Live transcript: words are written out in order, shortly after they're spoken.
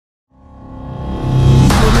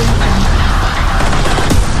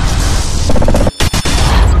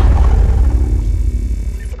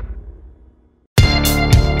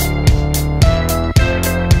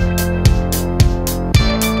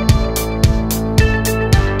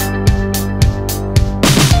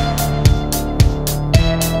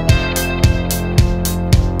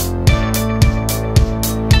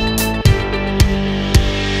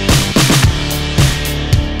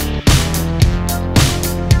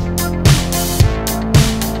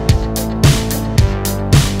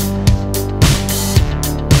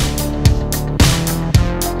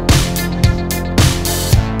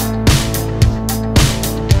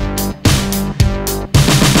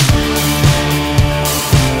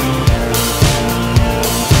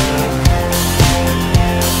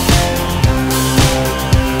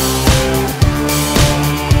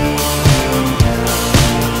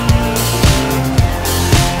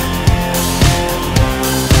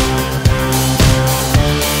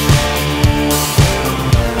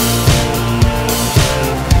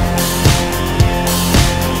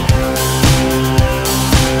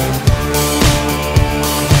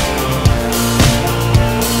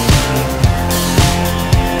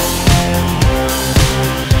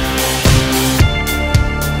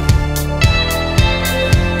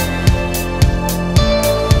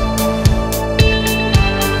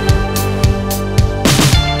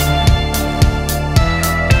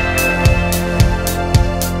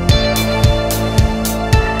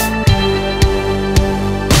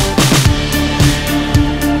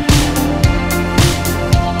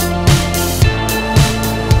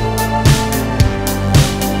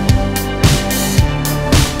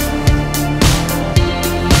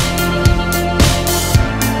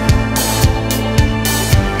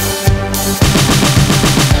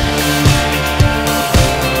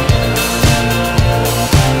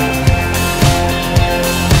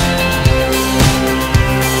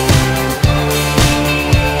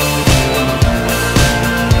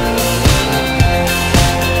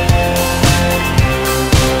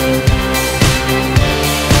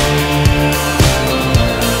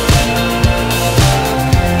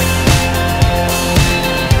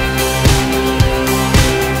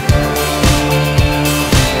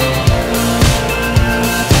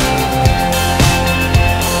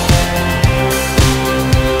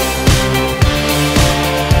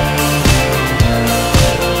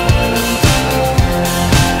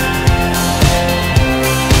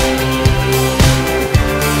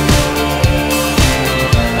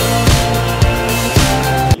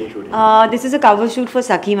This is a cover shoot for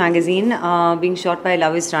Sakhi magazine, being shot by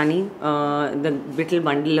Love is Rani, the little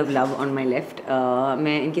bundle of love on my left.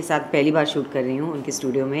 मैं इनके साथ पहली बार shoot कर रही हूँ उनके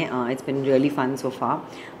स्टूडियो में. It's been really fun so far.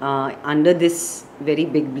 Under this very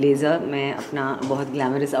big blazer मैं अपना बहुत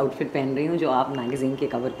ग्लैमरस आउटफिट पहन रही हूँ जो आप मैगजीन के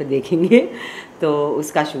कवर पे देखेंगे. तो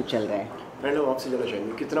उसका शूट चल रहा है. मैं लोग आपसे जानना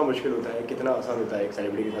चाहेंगे कितना मुश्किल होता है, कितना आसान होता है एक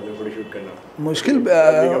सेलिब्रिटी के साथ में फोटोशूट करना?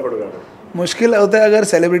 मुश्किल होता है अगर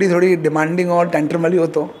सेलिब्रिटी थोड़ी डिमांडिंग और टेंट्रम वाली हो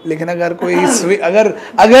तो. लेकिन अगर कोई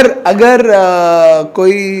अगर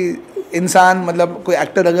कोई इंसान मतलब कोई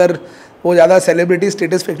एक्टर अगर वो ज़्यादा सेलिब्रिटी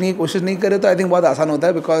स्टेटस फेंकने की कोशिश नहीं करे तो आई थिंक बहुत आसान होता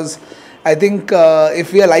है. Because I think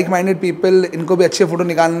if we are like minded people, इनको भी अच्छे फ़ोटो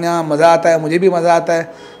निकालना मज़ा आता है, मुझे भी मज़ा आता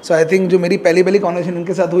है. सो आई थिंक जो मेरी पहली कॉन्वर्सेशन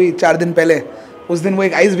इनके साथ हुई 4 दिन पहले, उस दिन वो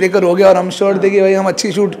एक आइस ब्रेकर हो गया और हम श्योर थे कि भाई हम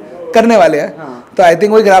अच्छी शूट करने वाले हैं. तो आई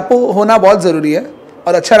थिंक वो एक रैपो होना बहुत ज़रूरी है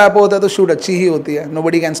और अच्छा रैपो होता है तो शूट अच्छी ही होती है.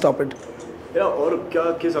 Nobody can stop it. और क्या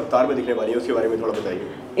किस अवतार में दिखने वाली है उसके बारे में थोड़ा बताइए.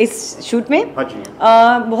 इस शूट में हाँ जी.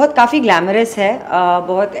 बहुत काफ़ी ग्लैमरस है,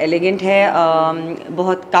 बहुत एलिगेंट है,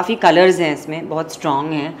 बहुत काफ़ी कलर्स हैं इसमें, बहुत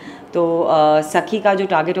स्ट्रॉन्ग हैं. तो सखी का जो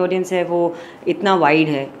टारगेट ऑडियंस है वो इतना वाइड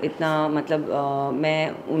है, इतना मतलब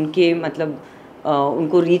मैं उनके मतलब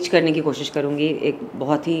उनको रीच करने की कोशिश करूँगी एक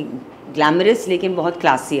बहुत ही ग्लैमरस लेकिन बहुत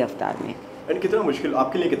क्लासी अवतार में. एंड कितना मुश्किल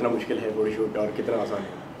आपके लिए, कितना मुश्किल है फोटोशूट और कितना आसान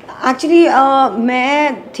है? एक्चुअली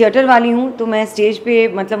मैं थिएटर वाली हूँ तो मैं स्टेज पे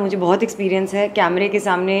मतलब मुझे बहुत एक्सपीरियंस है. कैमरे के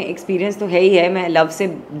सामने एक्सपीरियंस तो है ही है. मैं लव से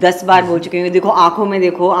 10 बार बोल चुकी हूँ देखो आँखों में,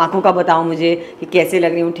 देखो आँखों का बताओ मुझे कि कैसे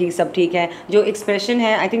लग रही हूँ. ठीक, सब ठीक है. जो एक्सप्रेशन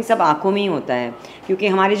है आई थिंक सब आँखों में ही होता है क्योंकि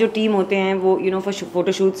हमारी जो टीम होते हैं वो फॉर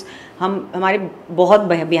फोटोशूट्स हमारे बहुत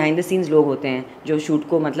बिहाइंड द सीन्स लोग होते हैं जो शूट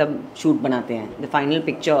को मतलब शूट बनाते हैं. The final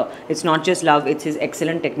picture it's not just love, it's his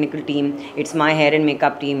excellent technical team, it's my hair and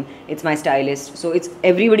makeup team, it's my stylist. So it's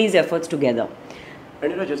everybody's efforts together.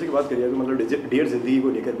 And जैसे कि बात करिए तो मतलब डियर जिंदगी को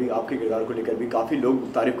लेकर भी, आपके किरदार को लेकर भी काफ़ी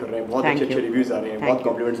लोग तारीफ कर रहे हैं, बहुत अच्छे रिव्यूज़ आ रहे हैं, बहुत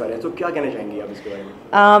कॉम्प्लीमेंट्स आ रहे हैं. तो क्या कहना चाहेंगी आप इसके बारे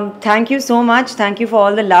में? Thank you so much. Thank you for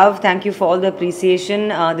all the love, thank you for all the appreciation.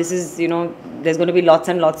 This is there's going to be lots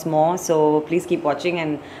and lots more, so please keep watching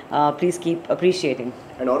and please keep appreciating.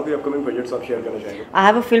 And और कोई upcoming projects आप share करना चाहेंगे? I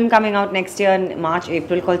have a film coming out next year in March,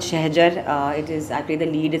 April called Shehjar. I play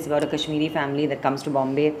the lead. It's about a Kashmiri family that comes to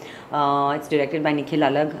Bombay. It's directed by Nikhil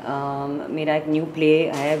Alag. मेरा एक new play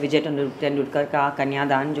है विजय तेंदुलकर का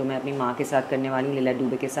कन्यादान जो मैं अपनी माँ के साथ करने वाली हूँ, लीला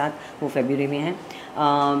दुबे के साथ. वो फरवरी में है.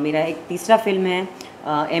 मेरा एक तीसरा फिल्म है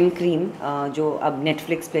एम क्रीम जो अब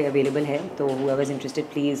नेटफ्लिक्स पे अवेलेबल है. तो whoever is interested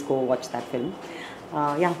please go watch that film.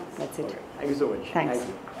 Yeah, that's it. Thank you so much. Thanks.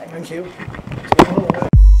 Thank you.